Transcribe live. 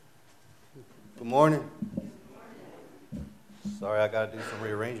Good morning. Sorry, I got to do some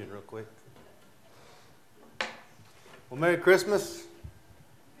rearranging real quick. Well, Merry Christmas.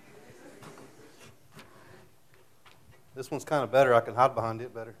 This one's kind of better. I can hide behind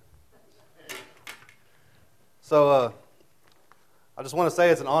it better. So, I just want to say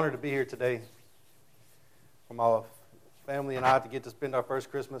it's an honor to be here today for my family and I to get to spend our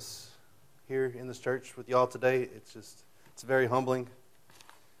first Christmas here in this church with y'all today. It's very humbling.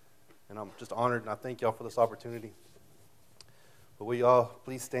 And I'm just honored, and I thank y'all for this opportunity. But will y'all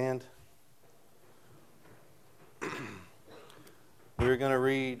please stand? We're going to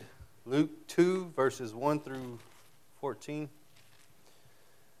read Luke 2, verses 1 through 14. It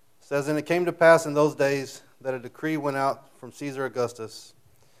says, "And it came to pass in those days that a decree went out from Caesar Augustus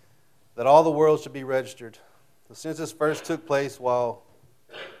that all the world should be registered. The census first took place while,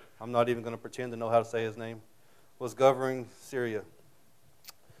 I'm not even going to pretend to know how to say his name, was governing Syria.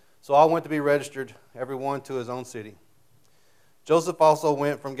 So all went to be registered, every one to his own city. Joseph also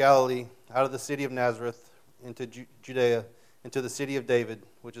went from Galilee, out of the city of Nazareth, into Judea, into the city of David,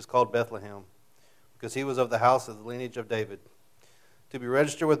 which is called Bethlehem, because he was of the house of the lineage of David, to be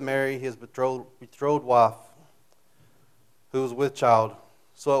registered with Mary, his betrothed wife, who was with child.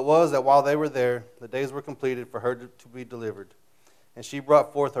 So it was that while they were there, the days were completed for her to be delivered. And she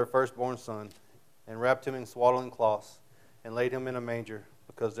brought forth her firstborn son, and wrapped him in swaddling cloths, and laid him in a manger,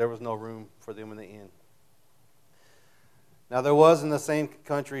 because there was no room for them in the inn. Now there was in the same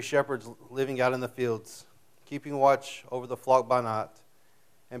country shepherds living out in the fields, keeping watch over the flock by night.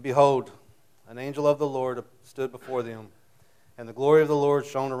 And behold, an angel of the Lord stood before them, and the glory of the Lord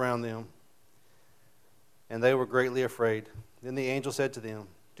shone around them, and they were greatly afraid. Then the angel said to them,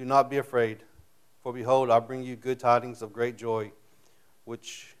 'Do not be afraid, for behold, I bring you good tidings of great joy,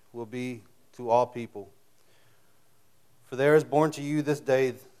 which will be to all people. For there is born to you this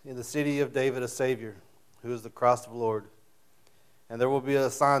day in the city of David a Savior, who is the Christ of the Lord. And there will be a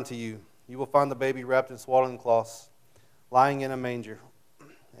sign to you. You will find the baby wrapped in swaddling cloths, lying in a manger.'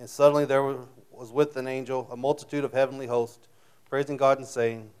 And suddenly there was with an angel a multitude of heavenly hosts, praising God and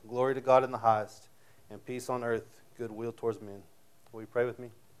saying, 'Glory to God in the highest, and peace on earth, goodwill towards men.'" Will you pray with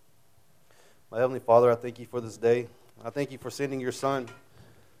me? My Heavenly Father, I thank you for this day. I thank you for sending your Son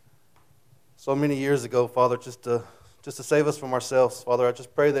so many years ago, Father, just to save us from ourselves. Father, I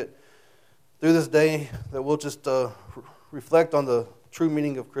just pray that through this day that we'll just reflect on the true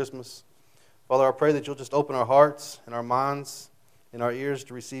meaning of Christmas. Father, I pray that you'll just open our hearts and our minds and our ears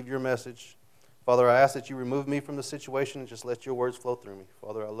to receive your message. Father, I ask that you remove me from the situation and just let your words flow through me.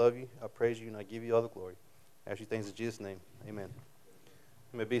 Father, I love you, I praise you, and I give you all the glory. I ask you things in Jesus' name. Amen.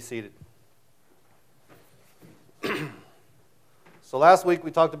 You may be seated. So last week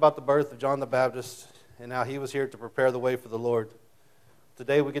we talked about the birth of John the Baptist and how he was here to prepare the way for the Lord.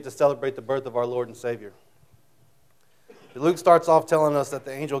 Today we get to celebrate the birth of our Lord and Savior. Luke starts off telling us that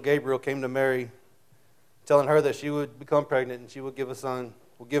the angel Gabriel came to Mary, telling her that she would become pregnant and she would give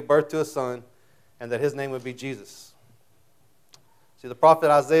birth to a son, and that his name would be Jesus. See, the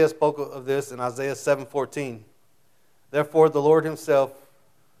prophet Isaiah spoke of this in Isaiah 7:14. "Therefore the Lord himself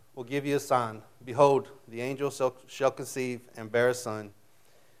will give you a sign. Behold, the angel shall conceive and bear a son,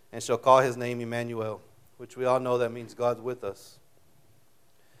 and shall call his name Emmanuel," which we all know that means God's with us.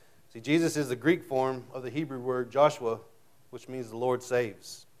 See, Jesus is the Greek form of the Hebrew word Joshua, which means the Lord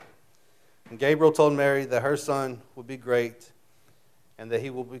saves. And Gabriel told Mary that her son would be great and that he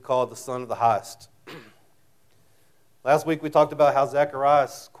will be called the Son of the Highest. Last week we talked about how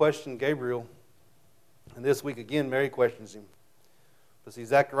Zacharias questioned Gabriel, and this week again Mary questions him. But see,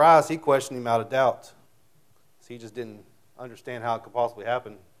 Zacharias, he questioned him out of doubt. See, he just didn't understand how it could possibly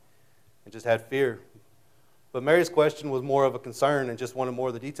happen and just had fear. But Mary's question was more of a concern and just wanted more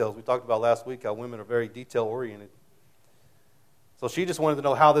of the details. We talked about last week how women are very detail-oriented. So she just wanted to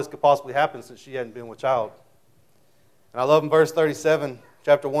know how this could possibly happen since she hadn't been with child. And I love in verse 37,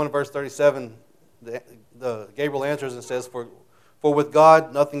 chapter 1, verse 37, the Gabriel answers and says, For with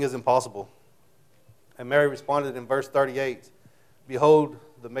God nothing is impossible. And Mary responded in verse 38, "Behold,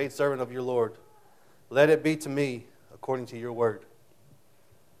 the maidservant of your Lord. Let it be to me according to your word."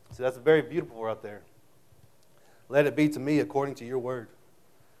 See, that's very beautiful right there. Let it be to me according to your word.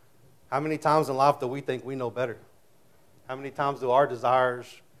 How many times in life do we think we know better? How many times do our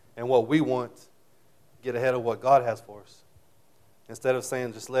desires and what we want get ahead of what God has for us? Instead of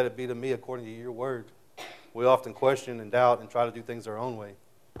saying, just let it be to me according to your word, we often question and doubt and try to do things our own way.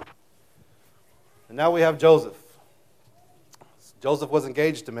 And now we have Joseph. Joseph was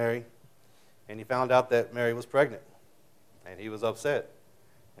engaged to Mary, and he found out that Mary was pregnant, and he was upset.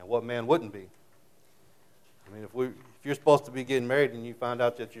 And what man wouldn't be? I mean, if you're supposed to be getting married and you find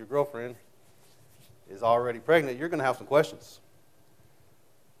out that your girlfriend is already pregnant, you're going to have some questions.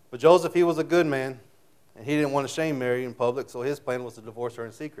 But Joseph, he was a good man, and he didn't want to shame Mary in public, so his plan was to divorce her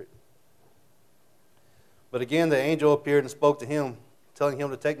in secret. But again, the angel appeared and spoke to him, telling him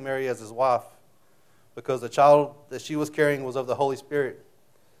to take Mary as his wife, because the child that she was carrying was of the Holy Spirit.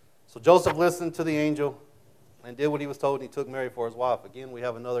 So Joseph listened to the angel and did what he was told, and he took Mary for his wife. Again, we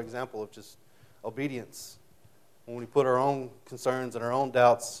have another example of just obedience. When we put our own concerns and our own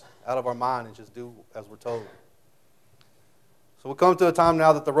doubts out of our mind and just do as we're told. So we come to a time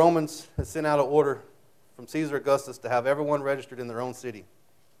now that the Romans have sent out an order from Caesar Augustus to have everyone registered in their own city.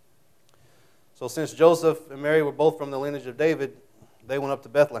 So since Joseph and Mary were both from the lineage of David, they went up to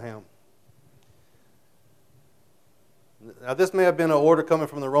Bethlehem. Now this may have been an order coming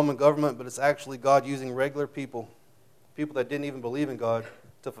from the Roman government, but it's actually God using regular people, people that didn't even believe in God,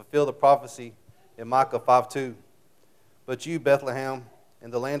 to fulfill the prophecy in Micah 5:2. But you, Bethlehem,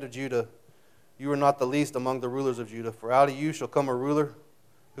 in the land of Judah, you are not the least among the rulers of Judah, for out of you shall come a ruler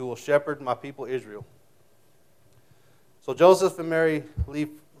who will shepherd my people Israel. So Joseph and Mary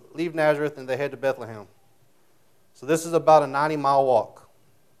leave Nazareth and they head to Bethlehem. So this is about a 90-mile walk.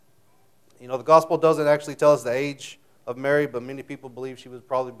 You know, the gospel doesn't actually tell us the age of Mary, but many people believe she was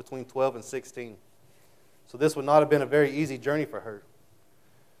probably between 12 and 16. So this would not have been a very easy journey for her.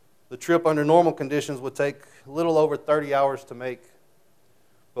 The trip under normal conditions would take a little over 30 hours to make.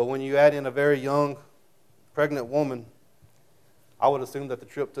 But when you add in a very young, pregnant woman, I would assume that the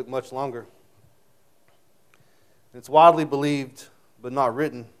trip took much longer. It's widely believed, but not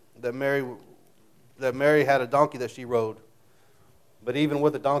written, that Mary had a donkey that she rode. But even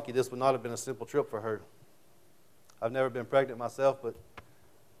with a donkey, this would not have been a simple trip for her. I've never been pregnant myself, but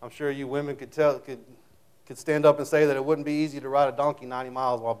I'm sure you women could stand up and say that it wouldn't be easy to ride a donkey 90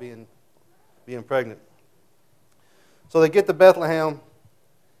 miles while being pregnant. So they get to Bethlehem,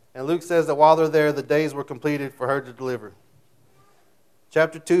 and Luke says that while they're there, the days were completed for her to deliver.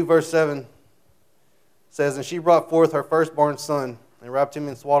 Chapter 2, verse 7 says, "And she brought forth her firstborn son, and wrapped him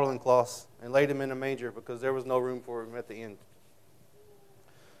in swaddling cloths, and laid him in a manger, because there was no room for him at the inn."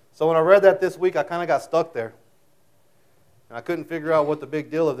 So when I read that this week, I kind of got stuck there. And I couldn't figure out what the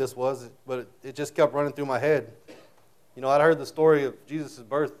big deal of this was, but it just kept running through my head. You know, I'd heard the story of Jesus'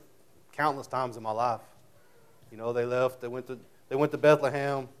 birth countless times in my life. You know, they left, they went to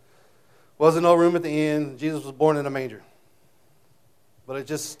Bethlehem, wasn't no room at the inn, Jesus was born in a manger. But it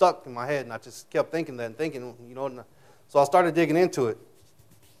just stuck in my head, and I just kept thinking that and thinking, you know, so I started digging into it.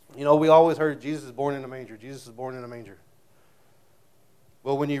 You know, we always heard Jesus is born in a manger, Jesus is born in a manger.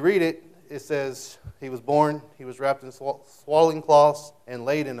 But when you read it, it says he was born, he was wrapped in swaddling cloths, and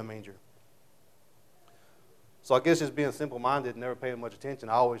laid in a manger. So I guess just being simple-minded and never paying much attention,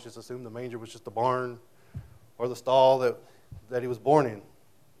 I always just assumed the manger was just the barn or the stall that he was born in.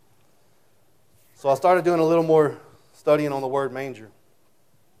 So I started doing a little more studying on the word manger.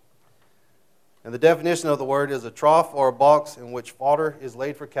 And the definition of the word is a trough or a box in which fodder is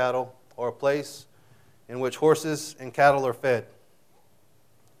laid for cattle, or a place in which horses and cattle are fed.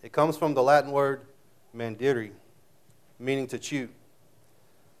 It comes from the Latin word mandiri, meaning to chew.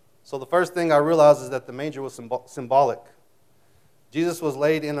 So the first thing I realized is that the manger was symbolic. Jesus was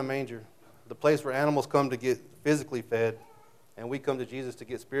laid in a manger, the place where animals come to get physically fed, and we come to Jesus to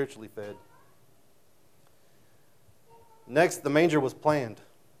get spiritually fed. Next, the manger was planned.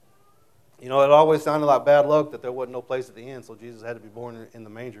 You know, it always sounded like bad luck that there wasn't no place at the inn, so Jesus had to be born in the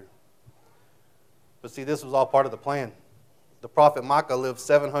manger. But see, this was all part of the plan. The prophet Micah lived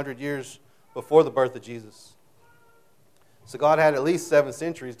 700 years before the birth of Jesus. So God had at least 7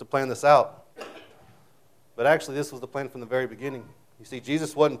 centuries to plan this out. But actually, this was the plan from the very beginning. You see,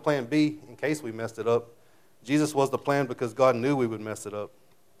 Jesus wasn't plan B in case we messed it up. Jesus was the plan because God knew we would mess it up.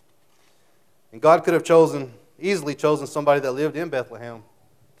 And God could have easily chosen somebody that lived in Bethlehem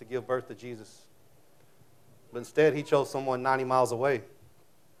to give birth to Jesus. But instead, he chose someone 90 miles away.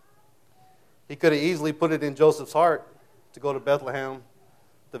 He could have easily put it in Joseph's heart to go to Bethlehem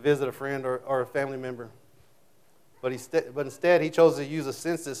to visit a friend or a family member. But instead, he chose to use a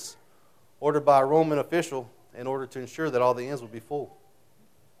census ordered by a Roman official in order to ensure that all the inns would be full.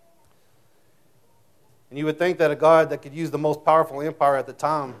 And you would think that a God that could use the most powerful empire at the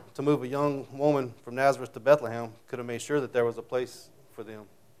time to move a young woman from Nazareth to Bethlehem could have made sure that there was a place for them.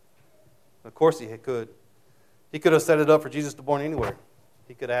 Of course he could. He could have set it up for Jesus to be born anywhere.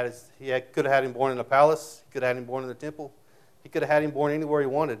 He could have had him born in a palace. He could have had him born in the temple. He could have had him born anywhere he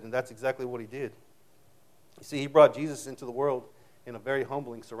wanted, and that's exactly what he did. You see, he brought Jesus into the world in a very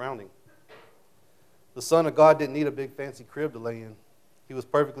humbling surrounding. The Son of God didn't need a big fancy crib to lay in. He was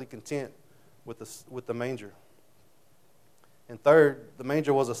perfectly content with the manger. And third, the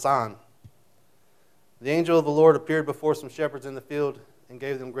manger was a sign. The angel of the Lord appeared before some shepherds in the field and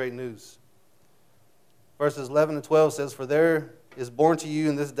gave them great news. Verses 11 and 12 says, For there is born to you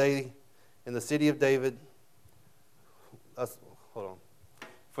in this day in the city of David.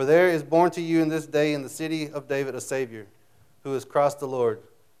 For there is born to you in this day in the city of David a Savior, who is Christ the Lord.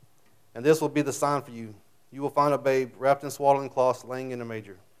 And this will be the sign for you. You will find a babe wrapped in swaddling cloths laying in a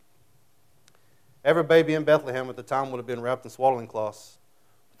manger. Every baby in Bethlehem at the time would have been wrapped in swaddling cloths,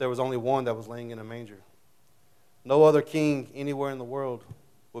 but there was only one that was laying in a manger. No other king anywhere in the world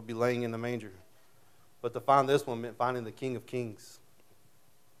would be laying in the manger. But to find this one meant finding the King of Kings.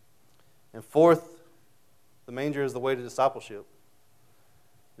 And fourth, the manger is the way to discipleship.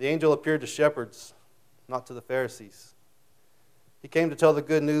 The angel appeared to shepherds, not to the Pharisees. He came to tell the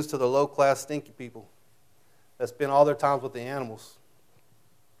good news to the low-class, stinky people that spent all their time with the animals.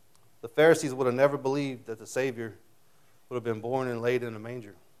 The Pharisees would have never believed that the Savior would have been born and laid in a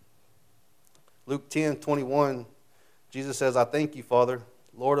manger. Luke 10:21, Jesus says, I thank you, Father,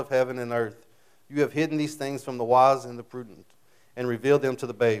 Lord of heaven and earth. You have hidden these things from the wise and the prudent and revealed them to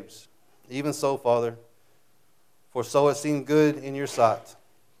the babes. Even so, Father, for so it seemed good in your sight.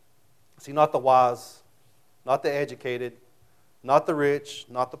 See, not the wise, not the educated, not the rich,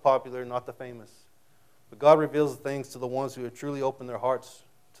 not the popular, not the famous. But God reveals the things to the ones who have truly opened their hearts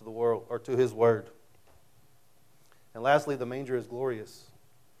to the world or to His Word. And lastly, the manger is glorious.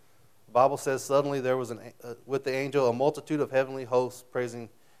 The Bible says, suddenly there was with the angel a multitude of heavenly hosts praising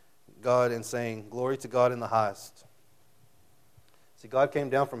God and saying, Glory to God in the highest. See, God came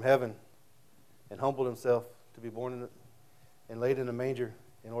down from heaven and humbled Himself to be born and laid in a manger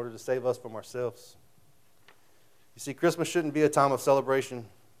in order to save us from ourselves. You see, Christmas shouldn't be a time of celebration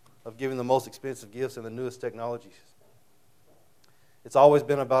of giving the most expensive gifts and the newest technologies. It's always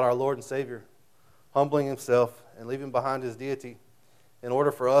been about our Lord and Savior humbling Himself and leaving behind His deity in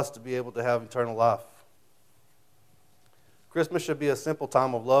order for us to be able to have eternal life. Christmas should be a simple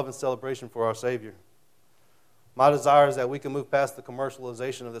time of love and celebration for our Savior. My desire is that we can move past the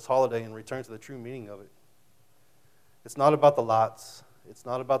commercialization of this holiday and return to the true meaning of it. It's not about the lights. It's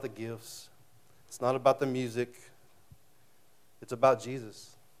not about the gifts. It's not about the music. It's about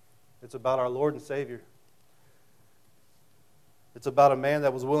Jesus. It's about our Lord and Savior. It's about a man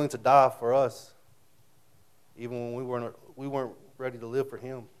that was willing to die for us, even when we weren't ready to live for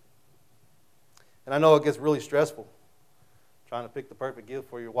Him. And I know it gets really stressful, trying to pick the perfect gift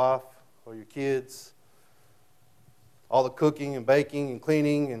for your wife or your kids, all the cooking and baking and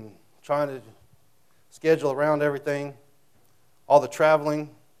cleaning and trying to schedule around everything, all the traveling,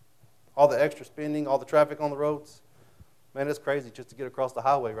 all the extra spending, all the traffic on the roads. Man, it's crazy just to get across the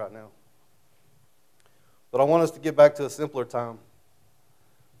highway right now. But I want us to get back to a simpler time,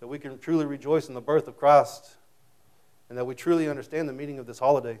 that we can truly rejoice in the birth of Christ and that we truly understand the meaning of this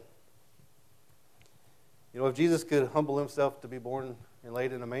holiday. You know, if Jesus could humble Himself to be born and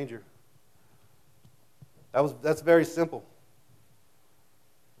laid in a manger, that's very simple.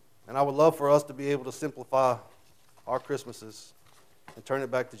 And I would love for us to be able to simplify our Christmases and turn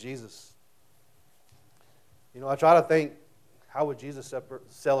it back to Jesus. You know, I try to think, how would Jesus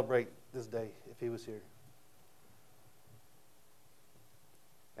celebrate this day if He was here?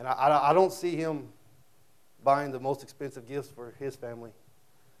 And I don't see Him buying the most expensive gifts for His family.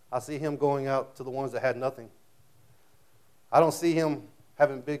 I see Him going out to the ones that had nothing. I don't see Him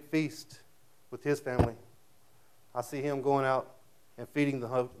having a big feast with His family. I see Him going out and feeding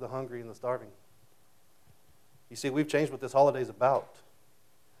the hungry and the starving. You see, we've changed what this holiday is about,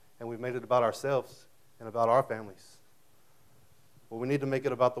 and we've made it about ourselves and about our families. But we need to make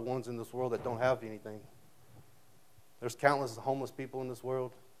it about the ones in this world that don't have anything. There's countless homeless people in this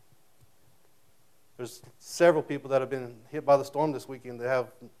world. There's several people that have been hit by the storm this weekend that have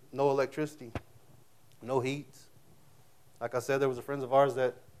no electricity, no heat. Like I said, there was a friend of ours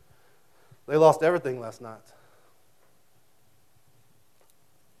that they lost everything last night.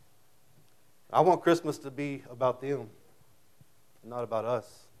 I want Christmas to be about them, not about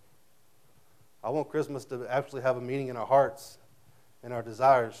us. I want Christmas to actually have a meaning in our hearts and our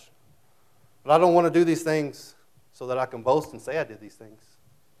desires. But I don't want to do these things so that I can boast and say I did these things.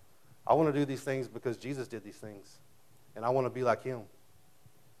 I want to do these things because Jesus did these things, and I want to be like Him.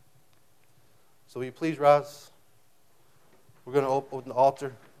 So will you please rise? We're going to open the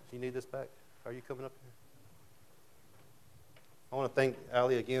altar. You need this back? Are you coming up here? I want to thank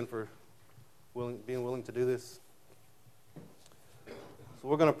Allie again for being willing to do this. So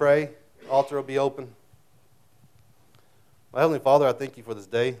we're going to pray. The altar will be open. My Heavenly Father, I thank You for this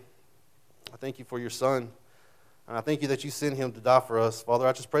day. I thank You for Your Son. And I thank You that You sent Him to die for us. Father,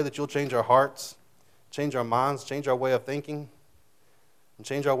 I just pray that You'll change our hearts, change our minds, change our way of thinking, and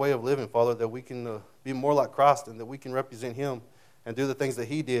change our way of living, Father, that we can be more like Christ, and that we can represent him and do the things that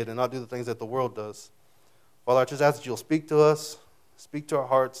he did and not do the things that the world does. Father, I just ask that you'll speak to us, speak to our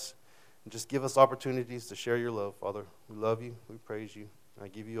hearts, and just give us opportunities to share your love, Father. We love you. We praise you. And I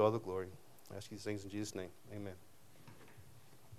give you all the glory. I ask you these things in Jesus' name. Amen.